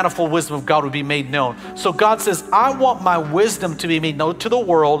 the manifold wisdom of God would be made known. So God says, I want my wisdom to be made known to the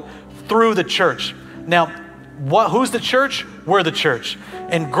world through the church. Now, who's the church? We're the church.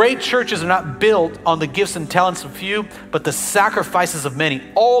 And great churches are not built on the gifts and talents of few, but the sacrifices of many.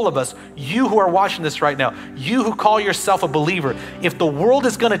 All of us, you who are watching this right now, you who call yourself a believer, if the world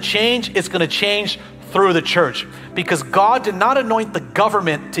is going to change, it's going to change through the church, because God did not anoint the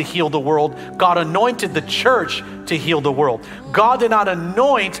government to heal the world. God anointed the church to heal the world. God did not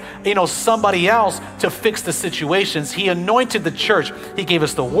anoint, somebody else to fix the situations. He anointed the church. He gave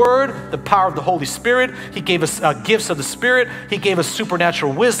us the word, the power of the Holy Spirit. He gave us gifts of the Spirit. He gave us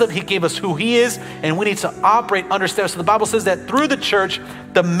supernatural wisdom. He gave us who he is, and we need to operate, understand. So the Bible says that through the church,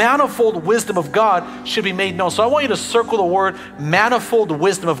 the manifold wisdom of God should be made known. So I want you to circle the word manifold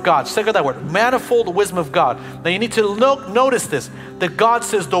wisdom of God. Circle that word, manifold wisdom of God. Now you need to notice this, that God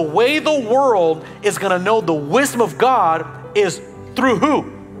says the way the world is going to know the wisdom of God is through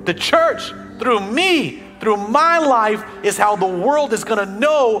who? The church. Through me, through my life is how the world is going to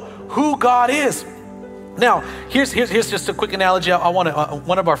know who God is. Now, here's just a quick analogy. I want to,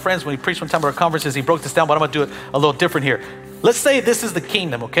 one of our friends, when he preached one time at our conferences, he broke this down, but I'm going to do it a little different here. Let's say this is the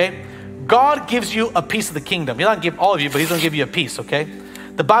kingdom, okay? God gives you a piece of the kingdom. He's not going to give all of you, but he's going to give you a piece, okay?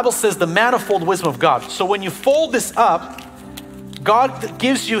 The Bible says the manifold wisdom of God. So when you fold this up, God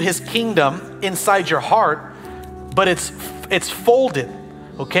gives you his kingdom inside your heart, but it's folded,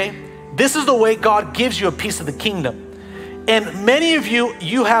 okay? This is the way God gives you a piece of the kingdom. And many of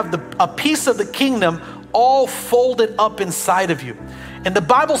you have a piece of the kingdom all folded up inside of you. And the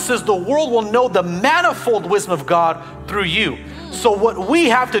Bible says the world will know the manifold wisdom of God through you. So what we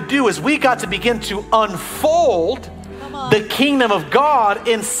have to do is we got to begin to unfold the kingdom of God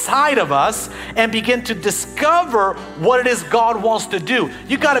inside of us and begin to discover what it is God wants to do.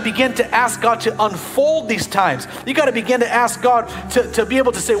 You got to begin to ask God to unfold these times. You got to begin to ask God to be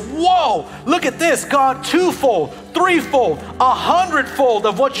able to say, whoa, look at this, God, twofold, threefold, 100-fold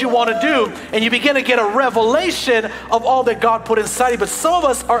of what you want to do. And you begin to get a revelation of all that God put inside you. But some of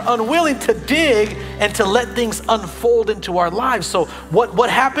us are unwilling to dig and to let things unfold into our lives. So what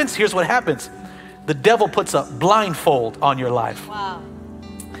happens? Here's what happens. The devil puts a blindfold on your life. Wow.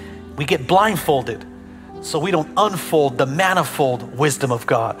 We get blindfolded so we don't unfold the manifold wisdom of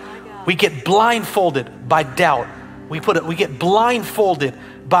God. We get blindfolded by doubt. We get blindfolded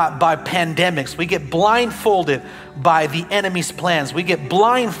by pandemics. We get blindfolded by the enemy's plans. We get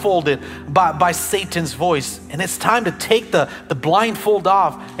blindfolded by Satan's voice. And it's time to take the blindfold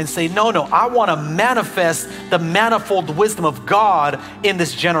off and say, no, I want to manifest the manifold wisdom of God in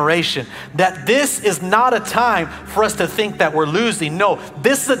this generation. That this is not a time for us to think that we're losing. No,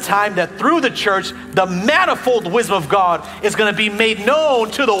 this is a time that through the church, the manifold wisdom of God is going to be made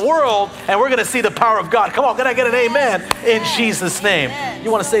known to the world, and we're going to see the power of God. Come on, can I get an amen in Jesus' name? You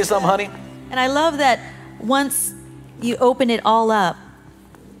want to say something, honey? And I love that once you open it all up,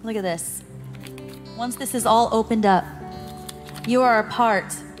 look at this. Once this is all opened up, you are a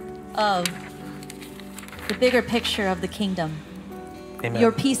part of the bigger picture of the kingdom. Amen.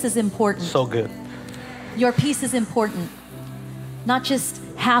 Your piece is important. So good. Your piece is important. Not just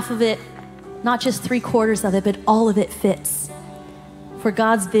half of it, not just 3/4 of it, but all of it fits for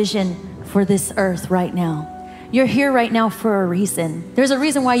God's vision for this earth right now. You're here right now for a reason. There's a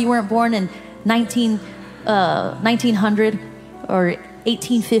reason why you weren't born in 1900 or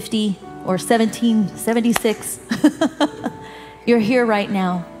 1850 or 1776. You're here right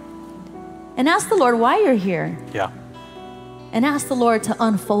now. And ask the Lord why you're here. Yeah. And ask the Lord to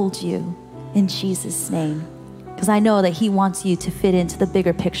unfold you in Jesus' name. Because I know that He wants you to fit into the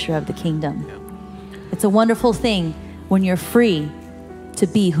bigger picture of the kingdom. Yeah. It's a wonderful thing when you're free to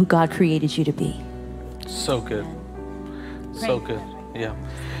be who God created you to be. So good. So good. Yeah.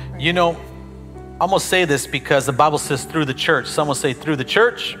 You know, I'm going to say this because the Bible says through the church. Someone say through the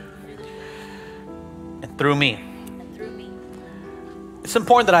church and through me. It's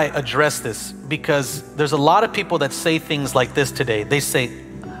important that I address this because there's a lot of people that say things like this today. They say,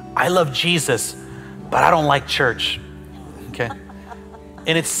 I love Jesus, but I don't like church. Okay.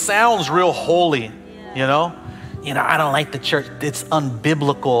 And it sounds real holy, you know, I don't like the church. It's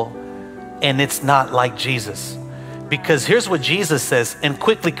unbiblical and it's not like Jesus. Because here's what Jesus says, and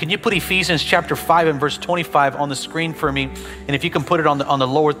quickly, can you put Ephesians chapter 5 and verse 25 on the screen for me? And if you can put it on the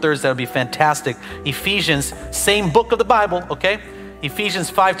lower thirds, that would be fantastic. Ephesians, same book of the Bible, okay? Ephesians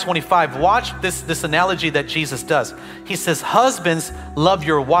 5:25. Watch this analogy that Jesus does. He says, husbands, love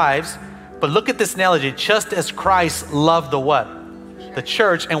your wives, but look at this analogy, just as Christ loved the what? The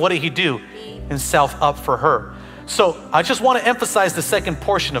church, and what did He do? Himself up for her. So I just want to emphasize the second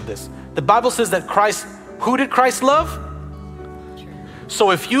portion of this. The Bible says that Christ, who did Christ love?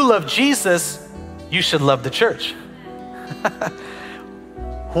 So if you love Jesus, you should love the church.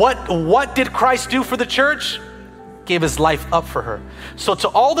 What did Christ do for the church? Gave His life up for her. So to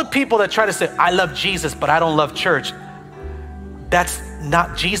all the people that try to say, I love Jesus, but I don't love church, that's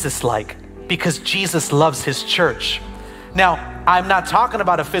not Jesus-like, because Jesus loves His church. Now, I'm not talking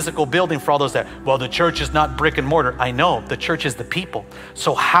about a physical building for all those that, well, the church is not brick and mortar. I know, the church is the people.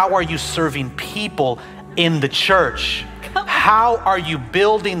 So how are you serving people in the church? How are you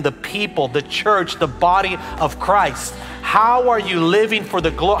building the people, the church, the body of Christ? How are you living for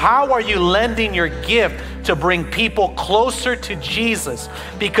the glory? How are you lending your gift to bring people closer to Jesus?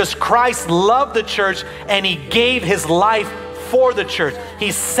 Because Christ loved the church and He gave His life for the church.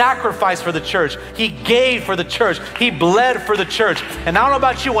 He sacrificed for the church. He gave for the church. He bled for the church. And I don't know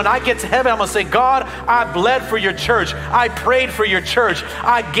about you, when I get to heaven, I'm going to say, God, I bled for your church. I prayed for your church.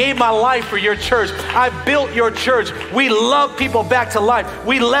 I gave my life for your church. I built your church. We love people back to life.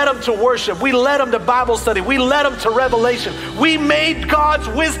 We led them to worship. We led them to Bible study. We led them to revelation. We made God's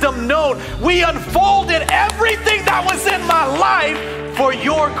wisdom known. We unfolded everything that was in my life for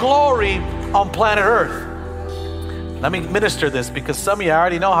your glory on planet Earth. Let me minister this because some of you, I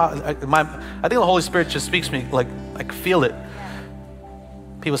already know how, I think the Holy Spirit just speaks to me, like I can feel it.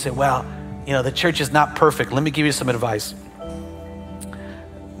 People say, well, the church is not perfect. Let me give you some advice.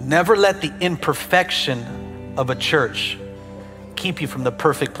 Never let the imperfection of a church keep you from the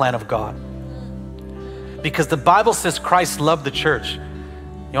perfect plan of God. Because the Bible says Christ loved the church. You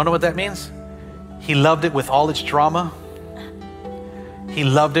wanna know what that means? He loved it with all its drama. He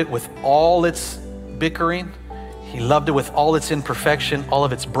loved it with all its bickering. He loved it with all its imperfection, all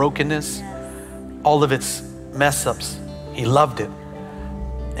of its brokenness, all of its mess ups. He loved it.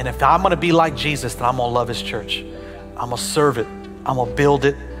 And if I'm gonna be like Jesus, then I'm gonna love His church. I'm gonna serve it. I'm gonna build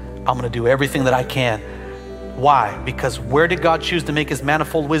it. I'm gonna do everything that I can. Why? Because where did God choose to make His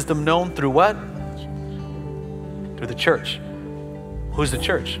manifold wisdom known? Through what? Through the church. Who's the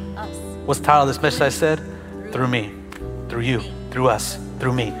church? Us. What's the title of this message I said? Through me, through you, through us,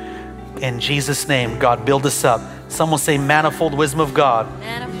 through me. In Jesus' name, God, build us up. Someone say manifold wisdom of God.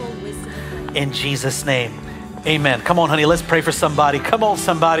 Manifold wisdom of God. In Jesus' name, amen. Come on, honey, let's pray for somebody. Come on,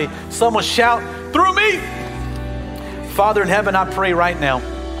 somebody. Someone shout, through me. Father in heaven, I pray right now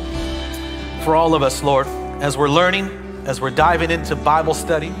for all of us, Lord, as we're learning as we're diving into Bible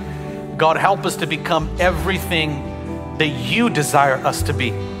study. God, help us to become everything that you desire us to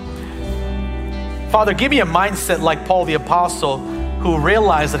be. Father, give me a mindset like Paul the Apostle, who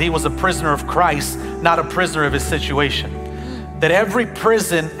realized that he was a prisoner of Christ, not a prisoner of his situation. That every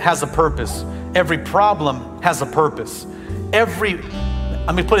prison has a purpose. Every problem has a purpose.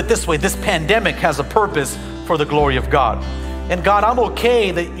 Let me put it this way, this pandemic has a purpose for the glory of God. And God, I'm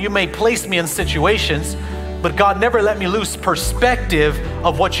okay that you may place me in situations, but God, never let me lose perspective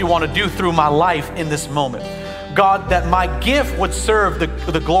of what you want to do through my life in this moment. God, that my gift would serve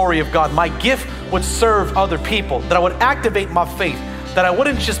the glory of God. My gift would serve other people, that I would activate my faith, that I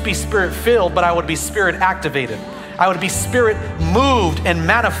wouldn't just be spirit-filled, but I would be spirit-activated. I would be spirit-moved and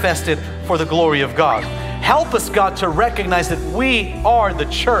manifested for the glory of God. Help us, God, to recognize that we are the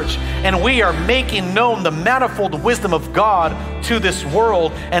church and we are making known the manifold wisdom of God to this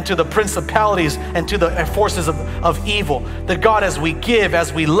world and to the principalities and to the forces of evil. That God, as we give,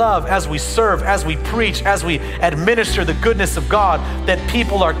 as we love, as we serve, as we preach, as we administer the goodness of God, that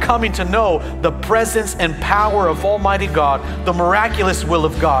people are coming to know the presence and power of Almighty God, the miraculous will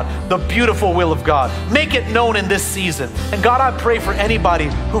of God, the beautiful will of God. Make it known in this season. And God, I pray for anybody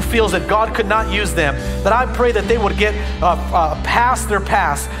who feels that God could not use them, that I pray that they would get past their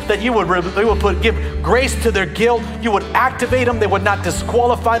past, that they would give grace to their guilt, you would activate them, they would not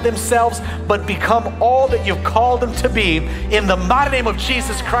disqualify themselves, but become all that you've called them to be. In the mighty name of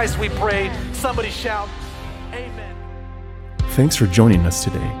Jesus Christ we pray. Somebody shout, amen. Thanks for joining us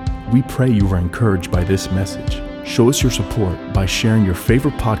today. We pray you were encouraged by this message. Show us your support by sharing your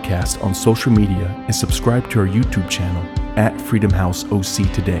favorite podcast on social media and subscribe to our YouTube channel at Freedom House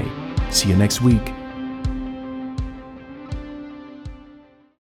OC today. See you next week.